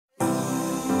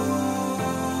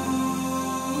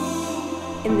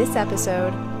in this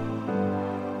episode.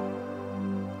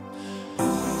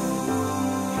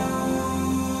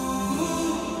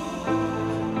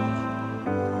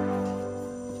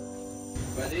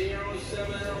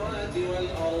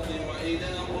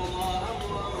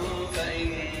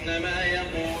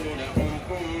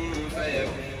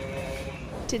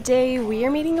 Today we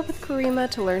are meeting up with Karima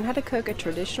to learn how to cook a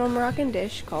traditional Moroccan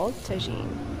dish called tagine.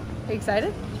 Are you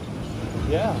excited?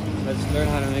 Yeah, let's learn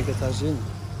how to make a tagine.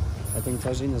 I think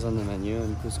tagine is on the menu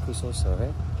and couscous also,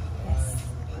 right? Yes.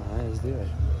 Alright, let's do it.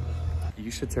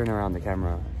 You should turn around the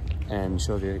camera and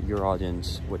show your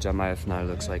audience what Jamaya Fnar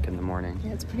looks like in the morning.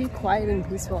 Yeah, it's pretty quiet and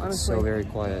peaceful, honestly. So very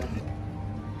quiet.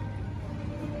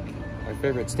 Our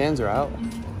favorite stands are out.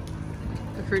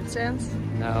 The fruit stands?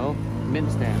 No,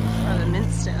 mint stands. Oh, the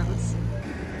mint stands.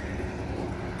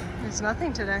 There's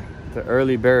nothing today. The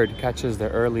early bird catches the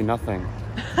early nothing.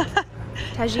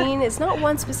 Tagine is not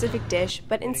one specific dish,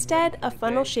 but instead a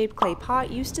funnel-shaped clay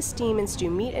pot used to steam and stew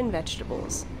meat and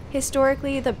vegetables.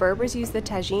 Historically, the Berbers used the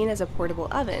tagine as a portable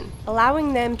oven,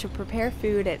 allowing them to prepare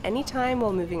food at any time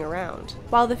while moving around.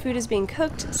 While the food is being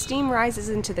cooked, steam rises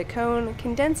into the cone,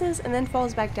 condenses, and then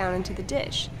falls back down into the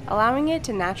dish, allowing it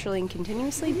to naturally and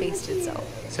continuously baste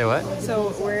itself. Say what?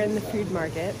 So we're in the food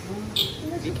market.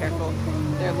 Be careful.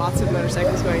 There are lots of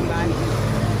motorcycles going by.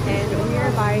 And we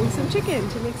are buying some chicken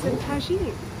to make some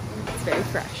tagine. It's very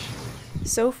fresh.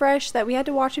 So fresh that we had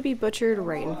to watch it be butchered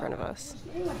right in front of us.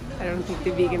 I don't think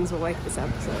the vegans will like this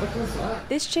episode.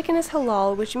 This chicken is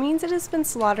halal, which means it has been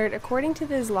slaughtered according to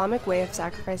the Islamic way of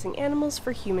sacrificing animals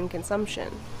for human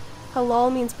consumption.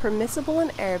 Halal means permissible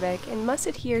in Arabic and must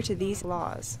adhere to these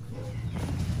laws.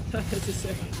 This is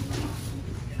sick.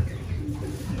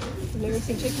 I've never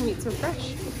seen chicken meat so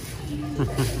fresh.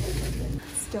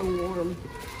 Still warm.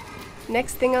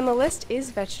 Next thing on the list is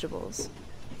vegetables.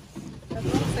 That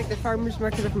looks like the farmer's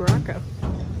market of Morocco.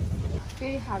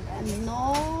 We have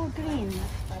no green.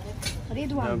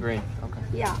 Red one. No green, okay.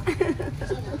 Yeah.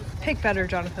 Pick better,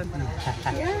 Jonathan.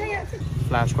 Yeah.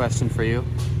 Flash question for you.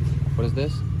 What is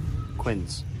this?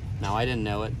 Quince. Now I didn't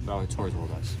know it, but our tour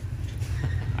told us.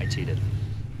 I cheated.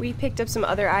 We picked up some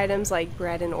other items like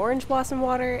bread and orange blossom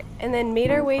water, and then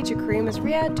made our way to Karima's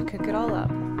Riad to cook it all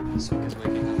up. So it's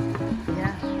waking up.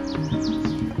 Yeah.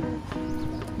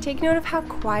 Take note of how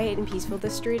quiet and peaceful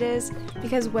this street is,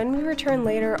 because when we return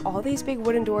later, all these big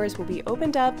wooden doors will be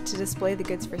opened up to display the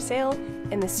goods for sale,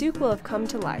 and the souk will have come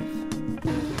to life.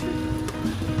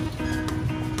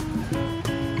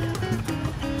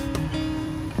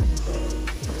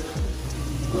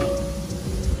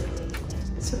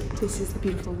 So this is the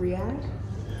beautiful Riad,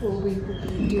 where we will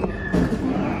be doing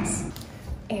cooking class.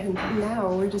 And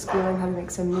now we're just going to learn how to make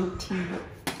some mint tea.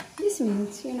 This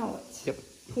means, you know it. Yep.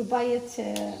 You buy it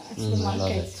at the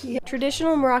market. Yeah.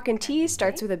 Traditional Moroccan tea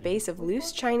starts with a base of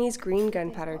loose Chinese green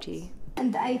gunpowder tea.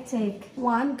 And I take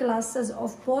 1 glass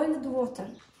of boiled water.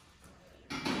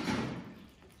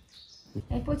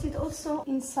 I put it also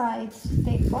inside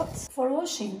the pot for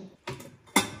washing.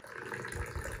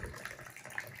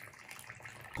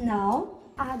 Now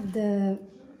add the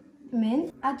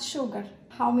mint, add sugar.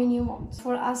 How many you want?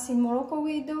 For us in Morocco,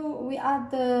 we add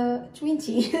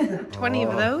 20. 20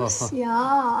 of those?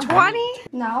 Yeah. 20?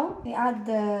 Now we add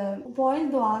the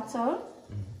boiled water.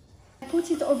 Put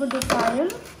it over the fire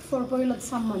for boiled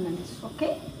some minutes,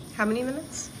 okay? How many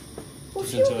minutes? A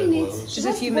few minutes. Just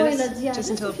a few minutes? Boil it, yeah, just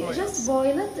until it boils? Just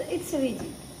boil it, it's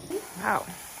ready. Wow.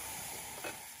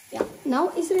 Yeah,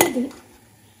 now it's ready.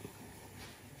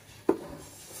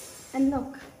 And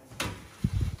look,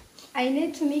 I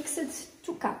need to mix it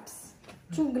 2 cups,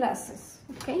 2 glasses,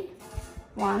 okay?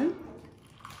 1,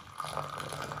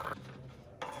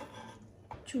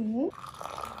 2,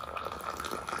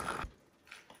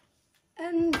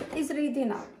 and it's ready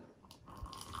now.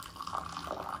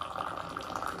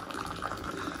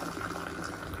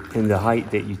 And the height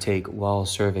that you take while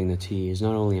serving the tea is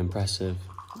not only impressive,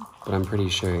 but I'm pretty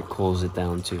sure it cools it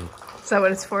down too. Is that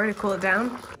what it's for, to cool it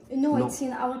down? No, it's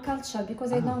in our culture,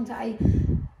 because I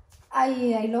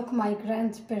look my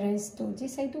grandparents do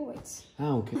this, I do it.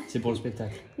 Ah, ok. C'est pour le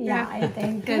spectacle. Yeah, I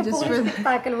think. Yeah, just for the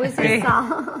spectacle, oui, c'est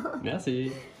ça.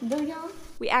 Merci. Do you?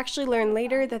 We actually learned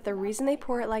later that the reason they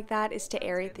pour it like that is to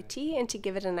aerate the tea and to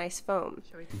give it a nice foam.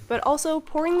 But also,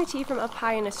 pouring the tea from up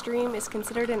high in a stream is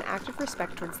considered an act of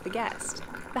respect towards the guest.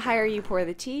 The higher you pour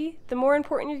the tea, the more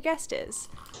important your guest is.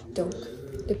 Donc,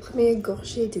 le premier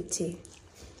gorgée de thé.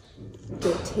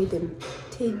 De thé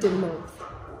de menthe.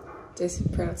 Did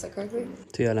I pronounce that correctly?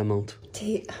 Thé à la menthe.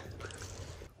 Thé.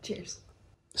 Cheers.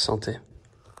 Santé.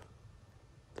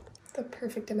 The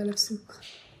perfect amount of sucre.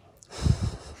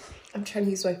 I'm trying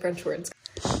to use my French words.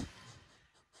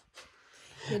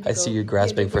 I see you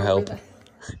grasping for help.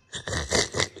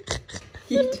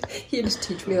 He had to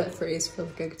teach me that phrase for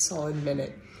like a solid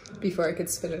minute before I could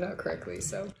spit it out correctly,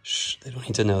 so. Shh, they don't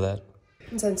need to know that.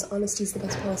 And since honesty's the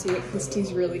best policy, this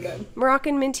tea's really good.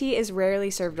 Moroccan mint tea is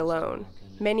rarely served alone.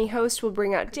 Many hosts will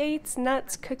bring out dates,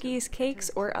 nuts, cookies,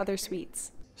 cakes, or other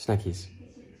sweets. Snackies.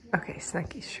 Okay,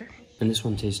 snackies, sure. And this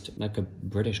one tastes like a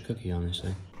British cookie,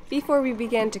 honestly. Before we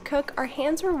began to cook, our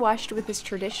hands were washed with this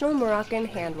traditional Moroccan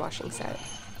hand washing set.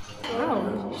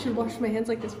 Wow, you should wash my hands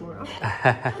like this more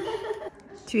often.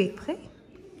 Tu es prêt?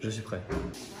 Je suis prêt.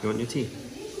 You want your tea?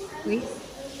 Oui.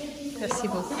 Merci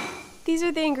beaucoup. These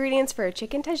are the ingredients for a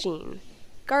chicken tagine.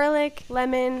 Garlic,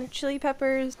 lemon, chili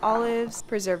peppers, olives,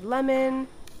 preserved lemon,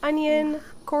 onion,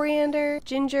 coriander,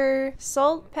 ginger,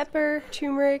 salt, pepper,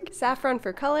 turmeric, saffron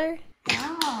for color,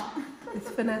 It's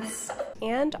finesse.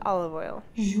 and olive oil.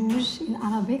 جوج in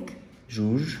Arabic.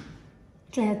 Juge.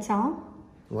 ثلاثة.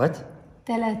 What?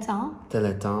 ثلاثة.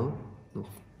 Teleton.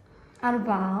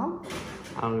 أربعة.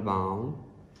 Alban.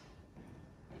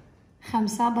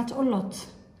 خمسة بتقلط.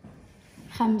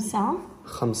 خمسة.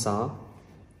 Khamsa.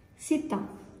 ستة.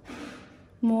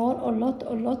 More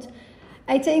قلط.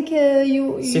 I think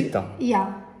you. ستة.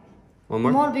 Yeah. One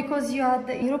more? More because you are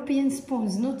the European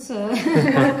spoons, not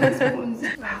American spoons.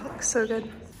 Wow, looks so good.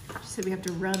 She said we have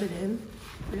to rub it in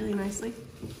really nicely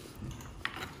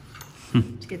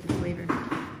to get the flavor.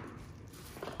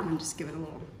 And then just give it a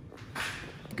little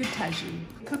good tagine.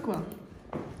 Cook well.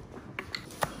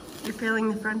 You're failing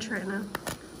the French right now.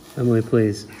 Emily,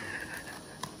 please.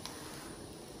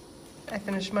 I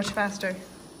finished much faster.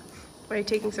 Why are you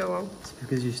taking so long? It's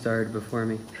because you started before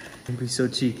me. Don't be so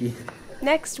cheeky.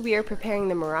 Next, we are preparing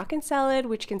the Moroccan salad,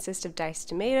 which consists of diced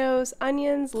tomatoes,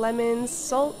 onions, lemons,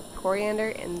 salt, coriander,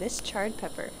 and this charred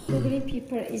pepper. The green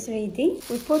pepper is ready.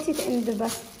 We put it in the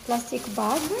plastic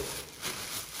bag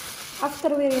after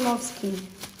we remove skin.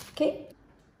 Okay?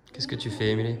 Qu'est-ce que tu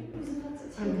fais, Emily?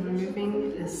 I'm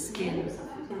removing the skin.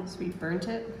 So we burnt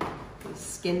it, we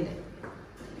skinned it.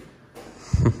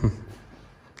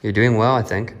 You're doing well, I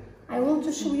think. I want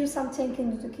to show you something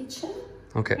in the kitchen.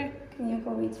 Okay. Can you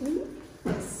go with me?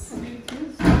 Yes.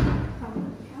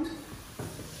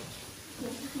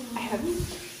 I have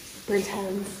burnt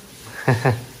hands.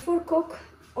 For cook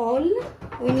all,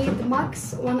 we need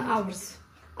max 1 hour.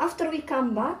 After we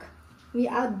come back, we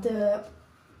add the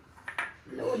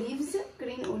olives,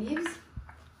 green olives,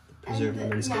 Preserved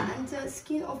lemon skin. and the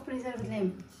skin of preserved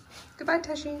lemon. Goodbye,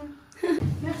 Tagine.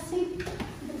 Merci.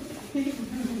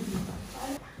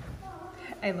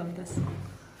 I love this.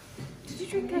 Did you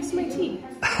drink the rest of my tea?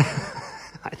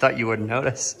 I thought you wouldn't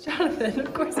notice. Jonathan,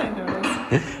 of course I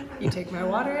noticed. You take my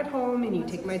water at home and you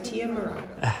take my tea in Morocco.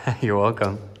 You're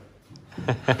welcome.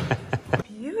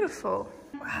 Beautiful.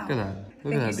 Wow. Look at that.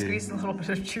 Look I at think that, you dude. squeezed a little bit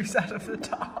of juice out of the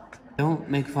top. Don't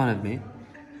make fun of me,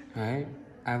 alright?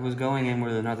 I was going in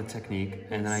with another technique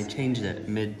and then I changed it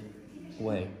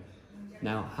mid-way.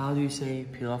 Now, how do you say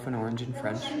peel off an orange in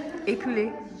French?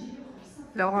 Épiler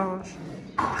l'orange.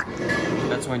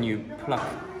 That's when you pluck.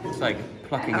 It's like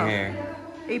plucking hair.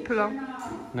 Épelant.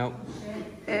 Nope.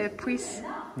 Puis.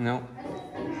 Nope.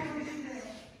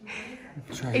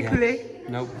 Try again. Épeler.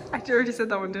 Nope. I already said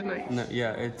that one, didn't I? No,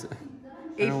 yeah, it's...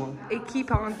 I don't-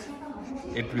 Équipante.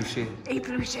 Épluché.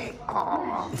 Épluché.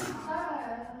 Oh.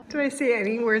 Did I say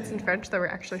any words in French that were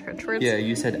actually French words? Yeah,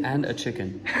 you said and a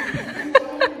chicken.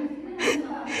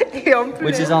 Et en plus.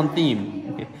 Which is on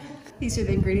theme. These are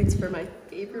the ingredients for my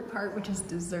favorite part, which is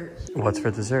dessert. What's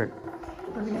for dessert?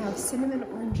 We're gonna have cinnamon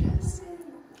oranges.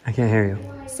 I can't hear you.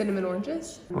 Cinnamon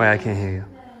oranges? Wait, I can't hear you.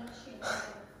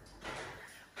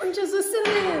 Oranges with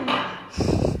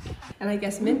cinnamon! And I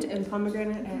guess mint and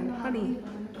pomegranate and honey.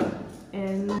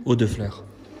 And Eau de fleur.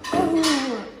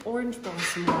 oh, orange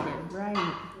blossom water,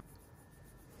 right.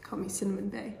 Call me Cinnamon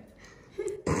Bay.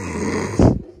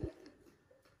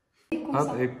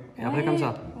 Hop, et après comme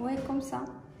ça. Ouais, comme ça.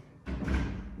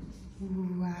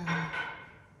 Wow.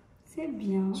 C'est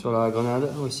bien. Sur la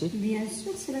grenade aussi. Bien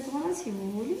sûr, c'est la grenade si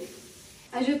vous voulez.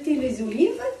 Ajoutez les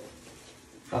olives.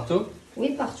 Partout?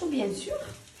 Oui, partout, bien sûr.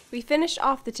 We finished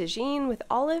off the tagine with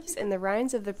olives and the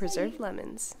rinds of the preserved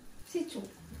lemons. C'est tout.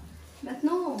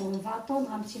 Maintenant, on va attendre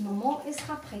un petit moment et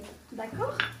sera prêt.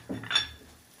 D'accord?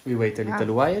 We wait a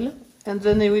little while and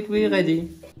then it will be ready.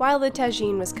 While the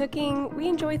tagine was cooking, we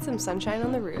enjoyed some sunshine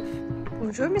on the roof.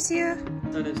 Bonjour, monsieur.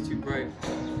 That is too bright.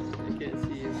 I can't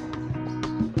see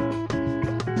you.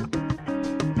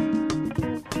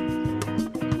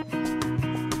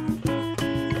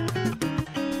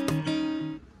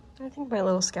 I think my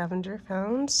little scavenger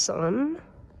found some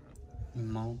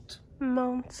Menthe.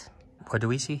 menthe. What do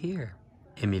we see here?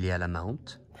 Emilia la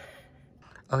menthe.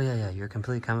 Oh yeah, you're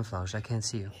completely camouflaged. I can't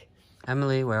see you.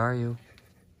 Emily, where are you?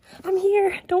 I'm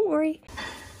here, don't worry.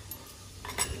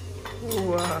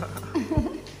 Whoa.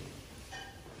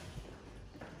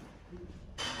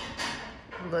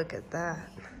 Look at that.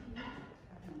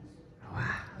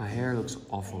 Wow. My hair looks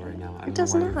awful right now. I It don't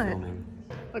does know why not. you're filming.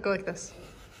 Look like this.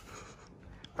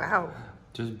 Wow.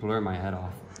 Just blur my head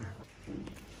off.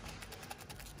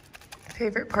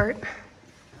 Favorite part?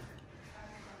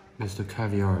 It's the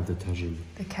caviar of the tagine.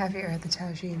 The caviar, the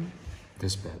tagine.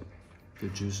 This bit. The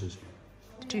juices.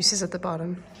 The juices at the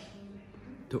bottom.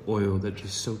 The oil that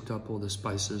just soaked up all the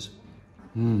spices.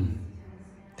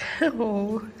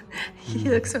 Oh, he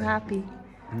looks so happy.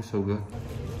 It's so good.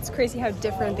 It's crazy how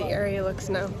different the area looks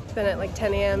now than at like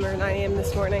 10 a.m. or 9 a.m.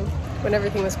 this morning when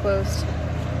everything was closed.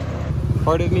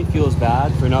 Part of me feels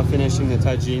bad for not finishing the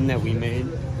tagine that we made.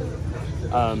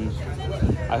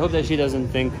 I hope that she doesn't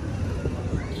think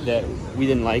that we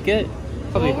didn't like it.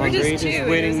 Probably Well, we're hungry, just two.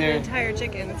 waiting There's there. an entire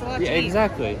chicken. It's a lot to Yeah, eat.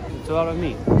 exactly. It's a lot of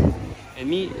meat. And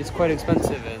meat is quite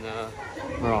expensive in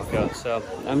Morocco, so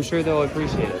I'm sure they'll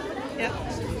appreciate it. Yep.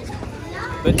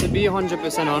 But to be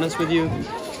 100% honest with you,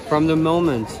 from the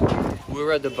moment we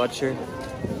were at the butcher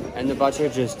and the butcher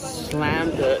just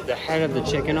slammed the head of the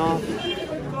chicken off,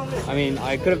 I mean,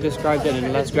 I could have described it in a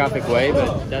less graphic way,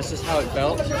 but that's just how it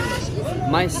felt.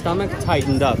 My stomach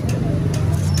tightened up.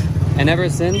 And ever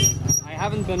since, I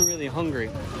haven't been really hungry.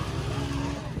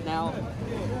 Now,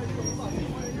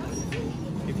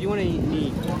 if you want to eat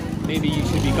meat, maybe you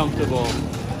should be comfortable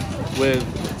with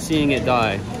seeing it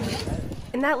die.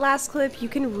 In that last clip, you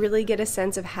can really get a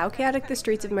sense of how chaotic the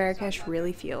streets of Marrakech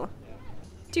really feel.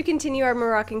 To continue our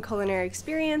Moroccan culinary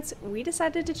experience, we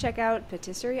decided to check out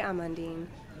Patisserie Amandine.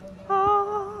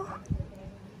 Oh,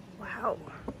 wow.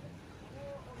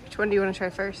 Which one do you want to try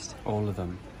first? All of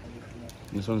them.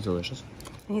 This one's delicious.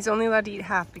 And he's only allowed to eat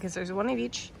half because there's one of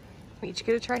each. We each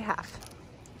get to try half.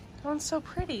 That one's so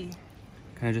pretty.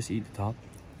 Can I just eat the top?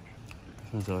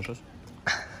 This one's delicious.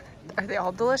 Are they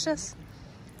all delicious?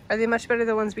 Are they much better than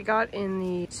the ones we got in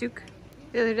the souk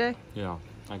the other day? Yeah,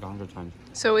 like 100 times.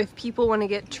 So if people want to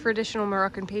get traditional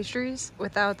Moroccan pastries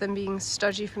without them being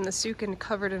studgy from the souk and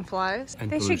covered in flies, And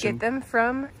they pollution. should get them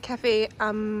from Cafe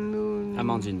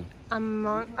Amandine. I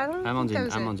don't think that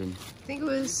was it. Amandine. I think it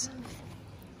was...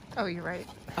 Oh, you're right.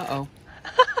 Uh-oh.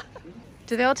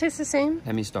 Do they all taste the same?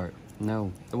 Let me start.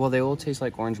 No. Well, they all taste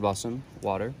like orange blossom,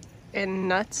 water, And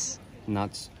nuts?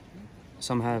 nuts.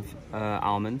 Some have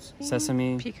almonds,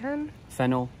 sesame, Pecan?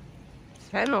 fennel.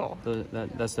 Fennel.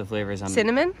 That's the flavors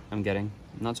Cinnamon? I'm getting.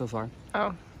 Not so far.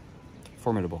 Oh.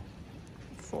 Formidable.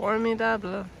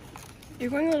 Formidable. You're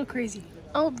going a little crazy.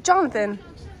 Oh, Jonathan.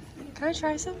 Can I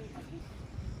try some?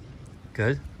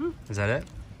 Good? Is that it?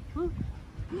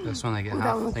 This one I get That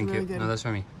half. one looks Thank really you. good. No, that's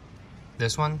for me.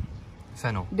 This one,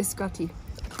 fennel. Biscotti.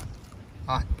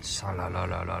 Ah, la la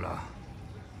la la la.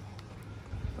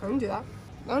 I can do that.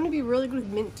 I want to be really good with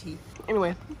mint tea.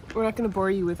 Anyway, we're not going to bore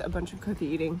you with a bunch of cookie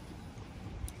eating.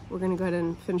 We're going to go ahead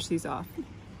and finish these off.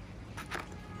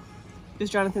 Because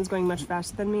Jonathan's going much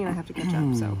faster than me and I have to catch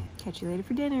up, so catch you later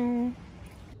for dinner.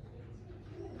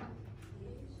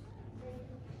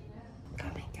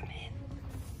 Come in.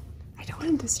 I don't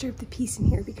want to disturb the peace in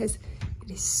here because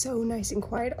it is so nice and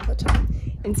quiet all the time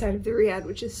inside of the Riad,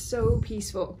 which is so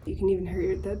peaceful. You can even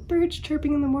hear the birds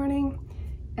chirping in the morning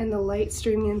and the light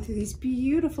streaming in through these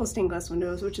beautiful stained glass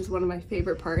windows, which is one of my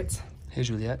favorite parts. Hey,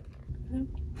 Juliette.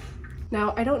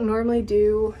 Now, I don't normally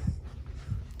do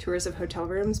tours of hotel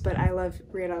rooms, but I love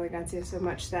Riad Elegancia so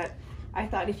much that I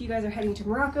thought if you guys are heading to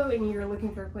Morocco and you're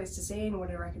looking for a place to stay and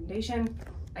want a recommendation,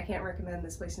 I can't recommend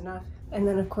this place enough. And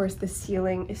then of course the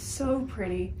ceiling is so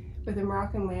pretty with a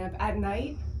Moroccan lamp. At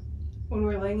night, when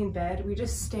we're laying in bed, we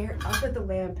just stare up at the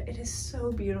lamp. It is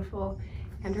so beautiful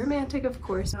and romantic, of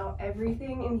course. Now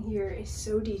everything in here is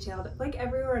so detailed, like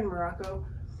everywhere in Morocco.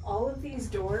 All of these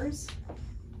doors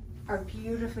are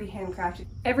beautifully handcrafted.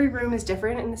 Every room is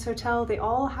different in this hotel. They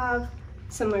all have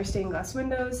similar stained glass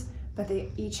windows, but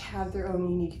they each have their own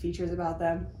unique features about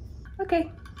them.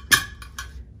 Okay,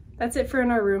 that's it for in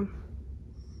our room.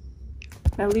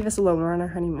 Now leave us alone, we're on our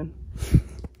honeymoon.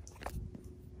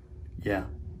 Yeah.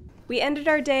 We ended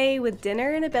our day with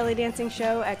dinner and a belly dancing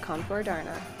show at Comptoir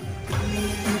Darna.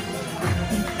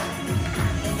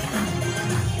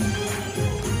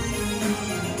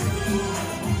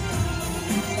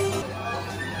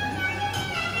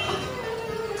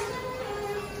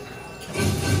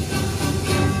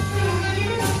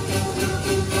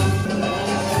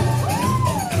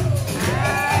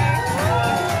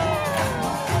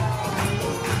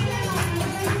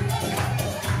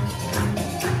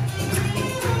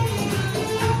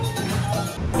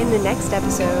 In the next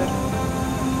episode,